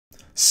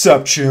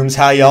Sup, chooms,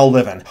 how y'all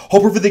living?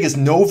 Hope everything is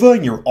Nova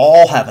and you're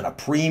all having a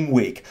preem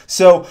week.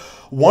 So,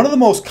 one of the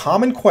most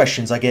common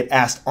questions I get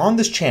asked on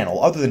this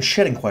channel, other than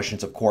shedding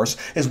questions of course,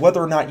 is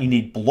whether or not you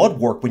need blood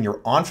work when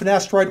you're on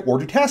finasteride or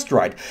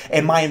dutasteride.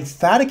 And my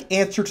emphatic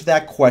answer to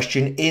that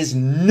question is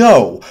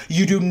no,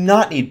 you do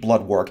not need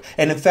blood work.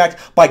 And in fact,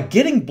 by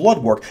getting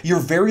blood work, you're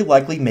very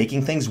likely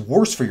making things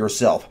worse for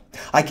yourself.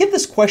 I get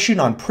this question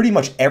on pretty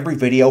much every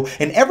video,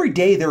 and every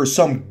day there is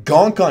some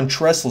gonk on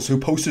Trestless who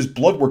posts his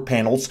blood work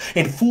panels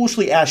and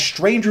foolishly asks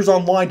strangers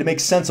online to make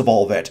sense of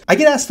all of it. I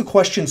get asked the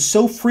question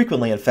so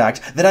frequently, in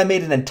fact, that I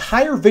made an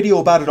entire video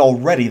about it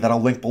already that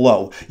I'll link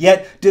below.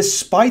 Yet,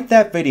 despite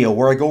that video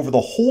where I go over the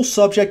whole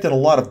subject in a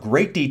lot of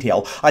great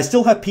detail, I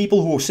still have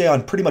people who will say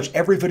on pretty much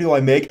every video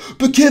I make,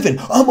 "But Kevin,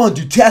 I'm on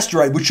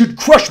dutasteride, which should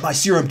crush my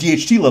serum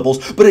DHT levels,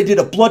 but I did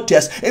a blood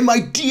test and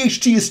my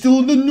DHT is still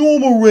in the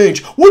normal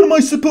range. What am I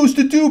supposed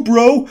to do,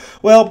 bro?"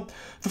 Well,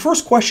 the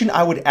first question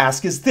I would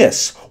ask is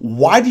this: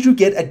 why did you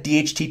get a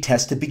DHT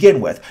test to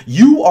begin with?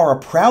 You are a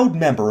proud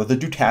member of the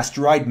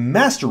dutasteride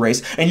master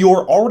race, and you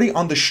are already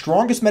on the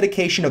strongest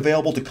medication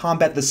available to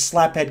combat the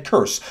slaphead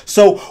curse.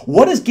 So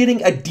what does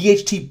getting a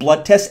DHT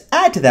blood test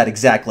add to that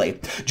exactly?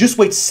 Just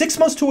wait 6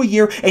 months to a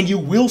year and you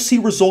will see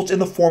results in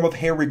the form of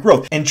hair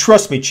regrowth. And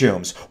trust me,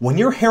 chooms, when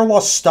your hair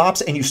loss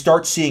stops and you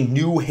start seeing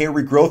new hair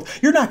regrowth,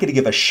 you're not going to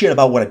give a shit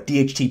about what a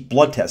DHT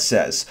blood test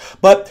says.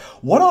 But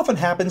what often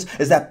happens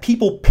is that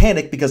people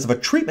panic because of a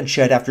treatment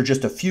shed after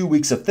just a few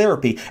weeks of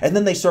therapy, and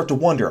then they start to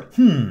wonder,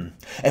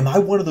 am I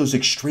one of those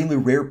extremely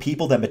rare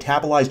people that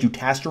metabolize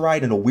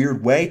dutasteride in a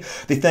weird way?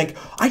 They think,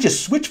 I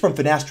just switched from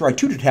finasteride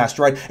to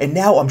dutasteride, and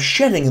now I'm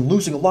shedding and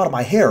losing a lot of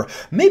my hair.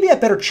 Maybe I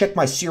better check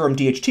my serum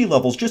DHT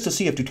levels just to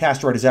see if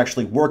dutasteride is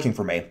actually working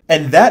for me.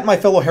 And that, my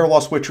fellow hair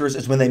loss switchers,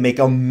 is when they make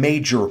a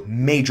major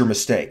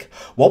mistake.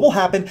 What will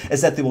happen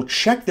is that they will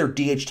check their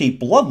DHT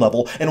blood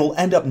level and it will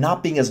end up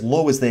not being as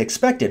low as they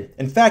expected.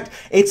 In fact,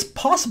 it's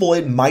possible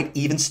it might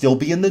even still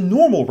be in the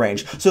normal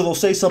range. So they'll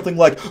say something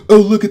like, "Oh,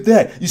 look at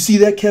that. You see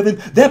that,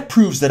 Kevin? That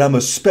proves that I'm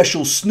a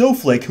special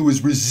snowflake who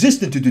is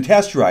resistant to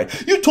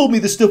dutasteride. You told me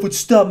this stuff would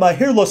stop my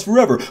hair loss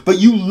forever, but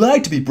you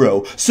lied to me,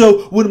 bro.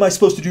 So what am I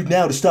supposed to do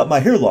now to stop my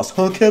hair loss,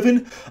 huh,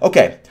 Kevin?"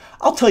 Okay,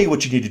 I'll tell you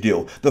what you need to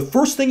do. The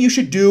first thing you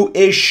should do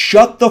is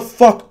shut the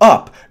fuck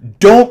up.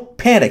 Don't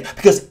panic,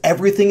 because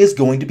everything is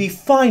going to be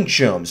fine,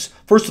 chums.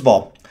 First of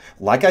all,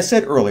 like I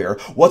said earlier,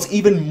 what's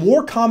even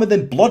more common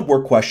than blood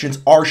work questions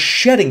are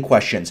shedding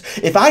questions.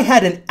 If I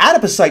had an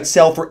adipocyte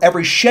cell for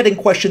every shedding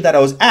question that I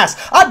was asked,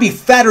 I'd be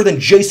fatter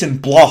than Jason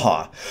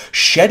Blaha.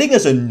 Shedding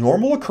is a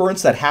normal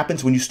occurrence that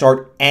happens when you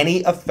start any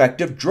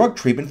effective drug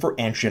treatment for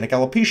androgenic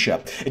alopecia.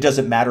 It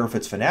doesn't matter if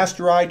it's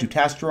finasteride,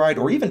 dutasteride,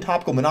 or even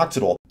topical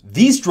minoxidil.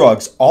 These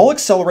drugs all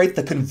accelerate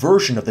the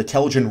conversion of the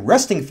telogen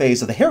resting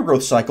phase of the hair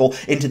growth cycle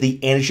into the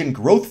anagen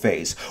growth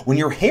phase. When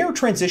your hair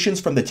transitions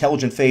from the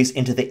telogen phase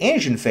into the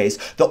anagen phase,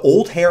 the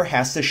old hair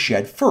has to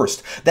shed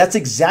first. That's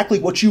exactly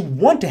what you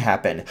want to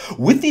happen.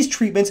 With these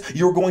treatments,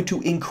 you're going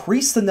to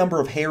increase the number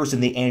of hairs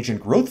in the anagen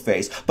growth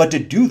phase, but to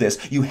do this,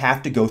 you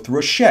have to go through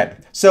a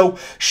shed. So,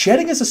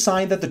 shedding is a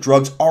sign that the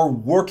drugs are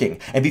working.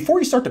 And before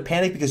you start to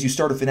panic because you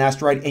started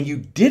finasteride and you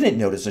didn't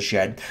notice a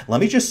shed,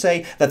 let me just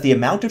say that the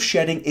amount of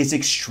shedding is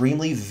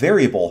extremely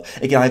variable.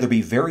 It can either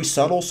be very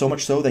subtle, so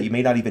much so that you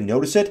may not even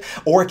notice it,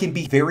 or it can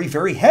be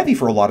very heavy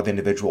for a lot of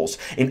individuals.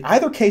 In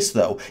either case,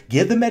 though,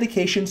 give the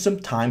medication some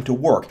time to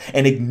work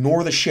and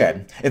ignore the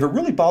shed. If it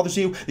really bothers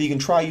you, then you can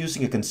try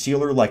using a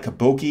concealer like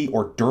Kabuki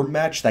or Derm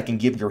Match that can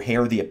give your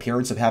hair the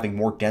appearance of having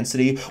more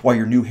density while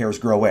your new hairs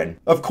grow in.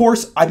 Of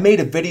course, I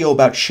made a video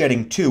about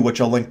shedding too, which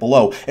I'll link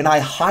below, and I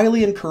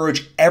highly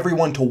encourage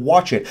everyone to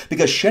watch it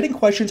because shedding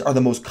questions are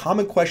the most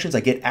common questions I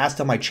get asked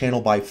on my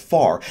channel by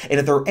far. And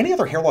if there are any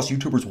other hair loss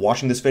YouTubers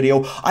watching this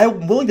video,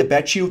 I'm willing to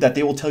bet you that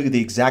they will tell you the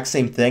exact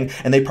same thing,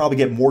 and they probably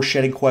get more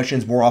shedding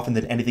questions more often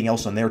than anything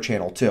else on their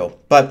channel too.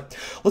 But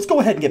let's go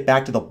ahead and get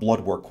back to the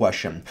blood work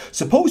question.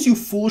 Suppose you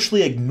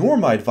foolishly ignore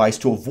my advice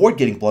to avoid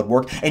getting blood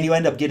work and you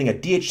end up getting a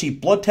DHT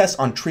blood test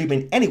on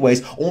treatment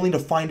anyways, only to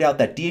find out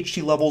that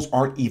DHT levels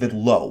aren't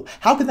even low.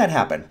 How can that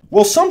happen?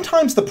 Well,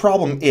 sometimes the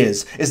problem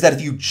is that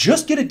if you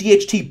just get a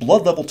DHT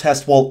blood level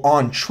test while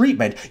on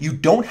treatment, you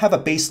don't have a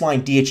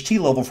baseline DHT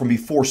level from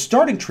before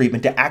starting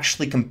treatment to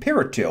actually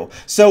compare it to.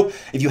 So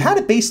if you had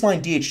a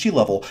baseline DHT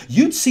level,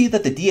 you'd see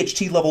that the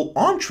DHT level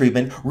on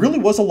treatment really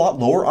was a lot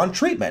lower on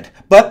treatment.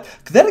 But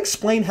could that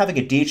explain having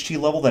a DHT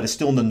level that is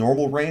still in the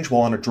normal range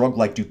while on a drug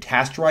like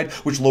dutasteride,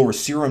 which lowers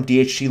serum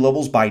DHT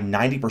levels by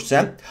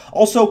 90%?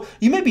 Also,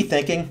 you may be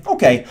thinking,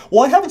 okay,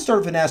 well, I haven't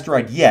started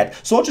finasteride yet,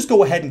 so I'll just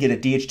go ahead and get a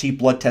DHT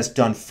blood test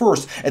done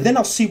first, and then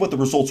I'll see what the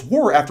results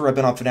were after I've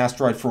been on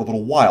finasteride for a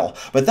little while.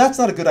 But that's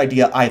not a good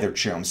idea either,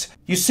 chums.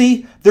 You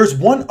see, there's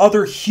one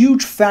other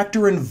huge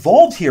factor involved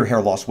involved here,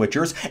 hair loss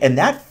witchers, and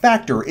that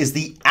factor is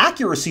the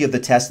accuracy of the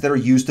tests that are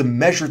used to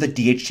measure the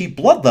DHT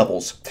blood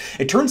levels.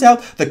 It turns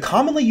out the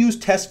commonly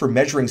used tests for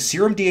measuring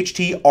serum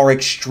DHT are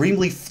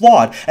extremely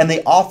flawed, and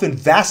they often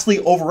vastly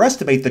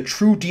overestimate the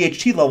true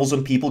DHT levels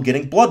in people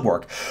getting blood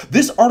work.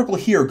 This article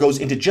here goes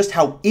into just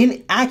how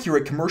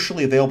inaccurate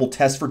commercially available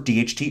tests for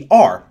DHT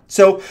are.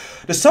 So,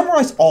 to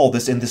summarize all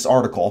this in this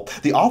article,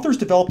 the authors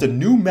developed a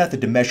new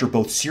method to measure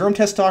both serum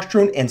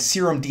testosterone and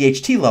serum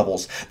DHT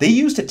levels. They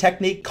used a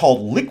technique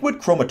called liquid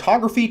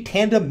chromatography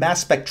tandem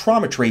mass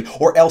spectrometry,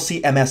 or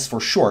LCMS for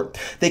short.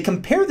 They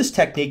compare this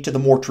technique to the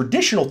more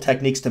traditional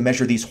techniques to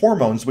measure these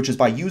hormones, which is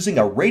by using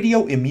a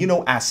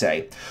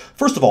radioimmunoassay.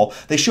 First of all,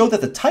 they showed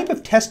that the type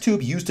of test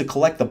tube used to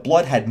collect the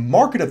blood had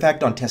marked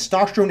effect on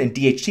testosterone and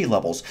DHT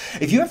levels.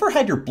 If you ever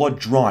had your blood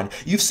drawn,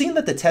 you've seen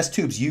that the test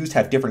tubes used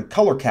have different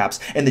color caps,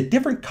 and the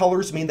different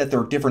colors mean that there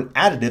are different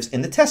additives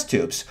in the test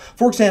tubes.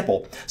 For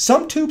example,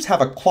 some tubes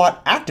have a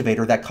clot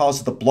activator that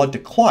causes the blood to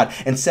clot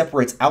and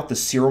separates out the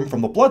serum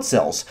from the blood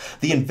cells.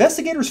 The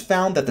investigators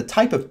found that the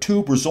type of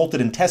tube resulted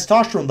in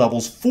testosterone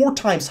levels 4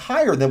 times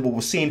higher than what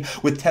was seen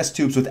with test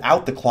tubes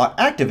without the clot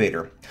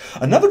activator.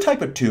 Another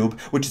type of tube,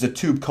 which is a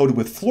tube coated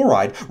with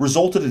fluoride,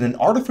 resulted in an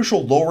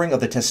artificial lowering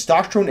of the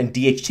testosterone and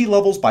DHT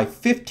levels by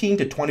 15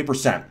 to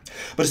 20%.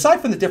 But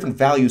aside from the different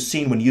values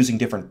seen when using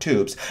different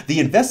tubes, the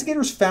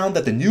investigators found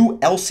that the new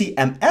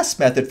LCMS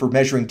method for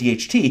measuring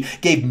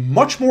DHT gave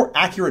much more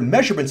accurate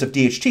measurements of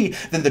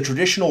DHT than the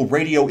traditional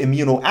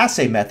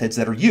radioimmunoassay methods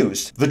that are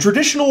used. The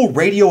traditional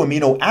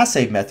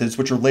radioimmunoassay methods,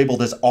 which are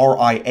labeled as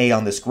RIA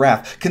on this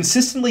graph,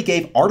 consistently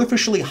gave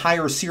artificially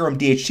higher serum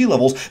DHT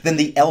levels than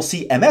the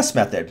LCMS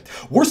method.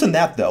 Worse than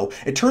that, though,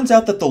 it turns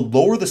out that the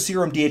lower the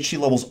serum DHT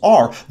levels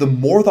are, the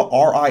more the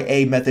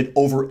RIA method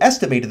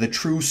overestimated the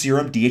true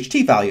serum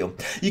DHT value.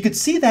 You can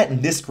see that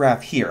in this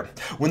graph here.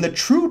 When the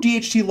true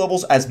DHT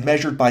levels as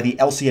measured by the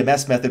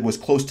LCMS method was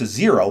close to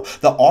 0,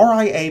 the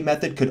RIA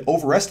method could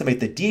overestimate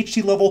the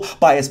DHT level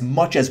by as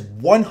much as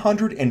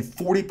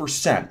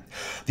 140%.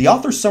 The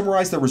authors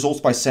summarized their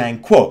results by saying,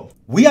 quote,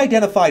 "We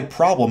identified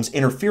problems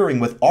interfering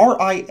with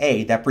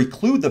RIA that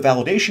preclude the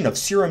validation of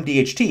serum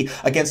DHT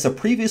against the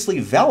previously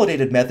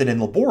validated method in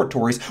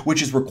laboratories,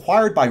 which is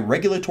required by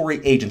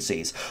regulatory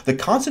agencies. The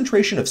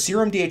concentration of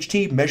serum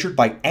DHT measured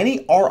by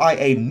any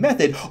RIA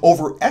method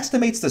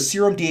overestimates the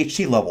serum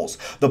DHT levels.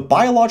 The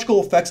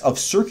biological effects of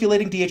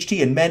circulating DHT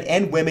in men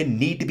and women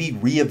need to be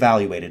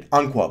reevaluated,"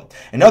 unquote.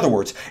 In other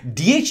words,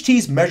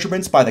 DHT's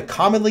measurements by the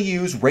commonly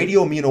used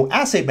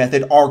radioimmunoassay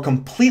method are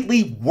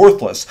completely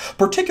worthless,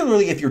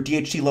 particularly if your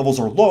DHT levels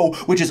are low,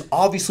 which is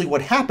obviously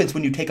what happens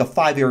when you take a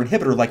 5-AR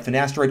inhibitor like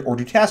finasteride or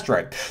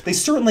dutasteride. They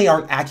certainly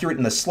aren't accurate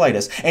in the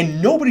slightest,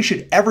 and nobody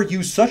should ever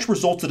use such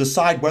results to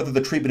decide whether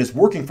the treatment is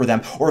working for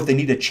them or if they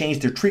need to change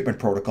their treatment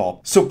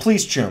protocol. So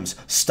please, chums,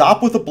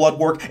 stop with the blood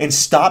work and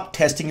stop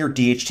testing your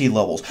DHT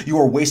levels. You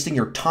are wasting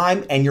your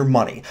time and your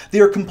money.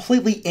 They are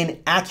completely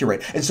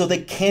inaccurate, and so they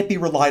can't be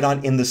relied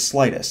on in the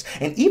slightest.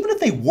 And even if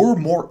they were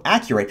more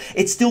accurate,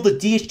 it's still the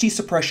DHT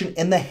suppression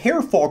in the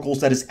hair follicles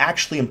that is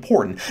actually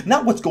important,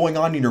 not what's going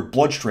on in your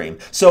bloodstream.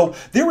 So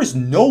there is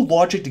no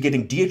logic to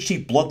getting DHT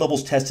blood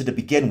levels tested to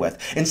begin with.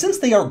 And since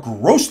they are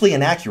grossly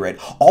inaccurate,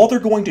 all they're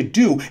going to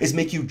do is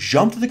make you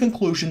jump to the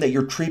conclusion that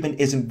your treatment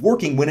isn't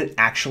working when it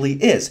actually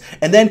is.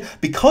 And then,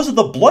 because of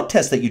the blood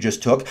test that you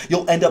just took,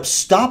 you'll end up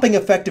stopping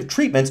effective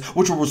treatments,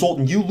 which will result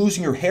in you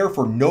losing your hair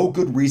for no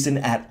good reason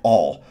at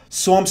all.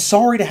 So I'm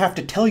sorry to have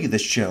to tell you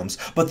this, chums,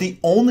 but the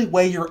only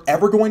way you're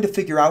ever going to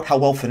figure out how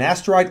well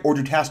finasteride or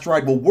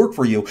dutasteride will work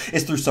for you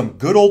is through some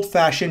good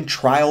old-fashioned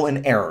trial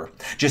and error.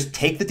 Just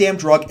take the damn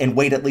drug and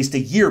wait at least a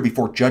year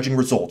before judging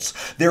results.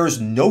 There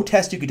is no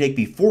test you can take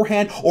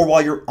beforehand or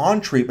while you're on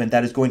treatment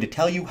that is going to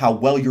tell you how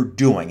well you're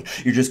doing.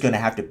 You're just going to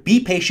have to be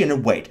patient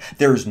and wait.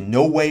 There is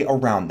no way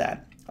around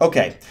that.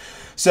 Okay.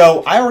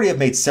 So I already have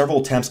made several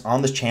attempts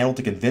on this channel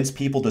to convince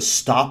people to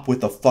stop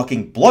with the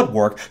fucking blood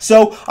work,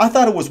 so I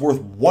thought it was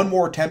worth one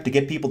more attempt to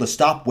get people to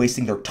stop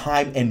wasting their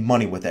time and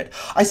money with it.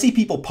 I see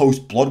people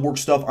post blood work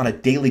stuff on a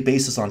daily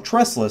basis on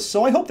Trust List,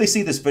 so I hope they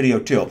see this video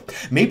too.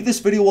 Maybe this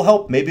video will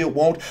help, maybe it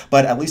won't,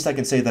 but at least I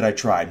can say that I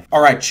tried.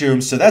 Alright,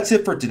 chums, so that's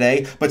it for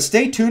today, but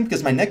stay tuned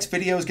because my next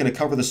video is going to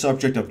cover the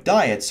subject of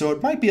diet, so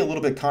it might be a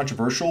little bit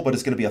controversial, but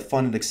it's going to be a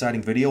fun and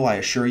exciting video, I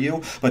assure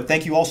you. But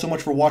thank you all so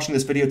much for watching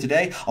this video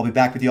today. I'll be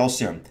back with you all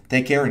soon.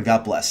 Take care and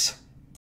God bless.